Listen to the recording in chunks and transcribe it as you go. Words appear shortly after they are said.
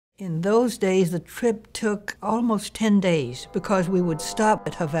In those days, the trip took almost 10 days because we would stop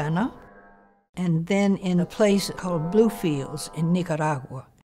at Havana and then in a place called Bluefields in Nicaragua.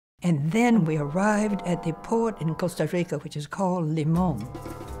 And then we arrived at the port in Costa Rica, which is called Limon,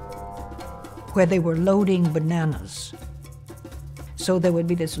 where they were loading bananas. So there would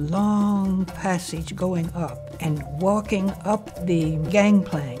be this long passage going up, and walking up the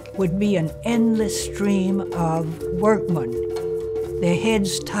gangplank would be an endless stream of workmen, their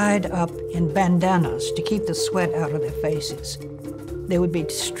heads tied up in bandanas to keep the sweat out of their faces. They would be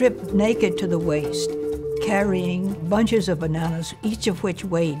stripped naked to the waist, carrying bunches of bananas, each of which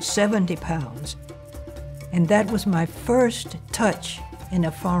weighed 70 pounds. And that was my first touch in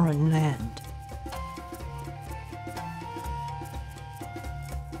a foreign land.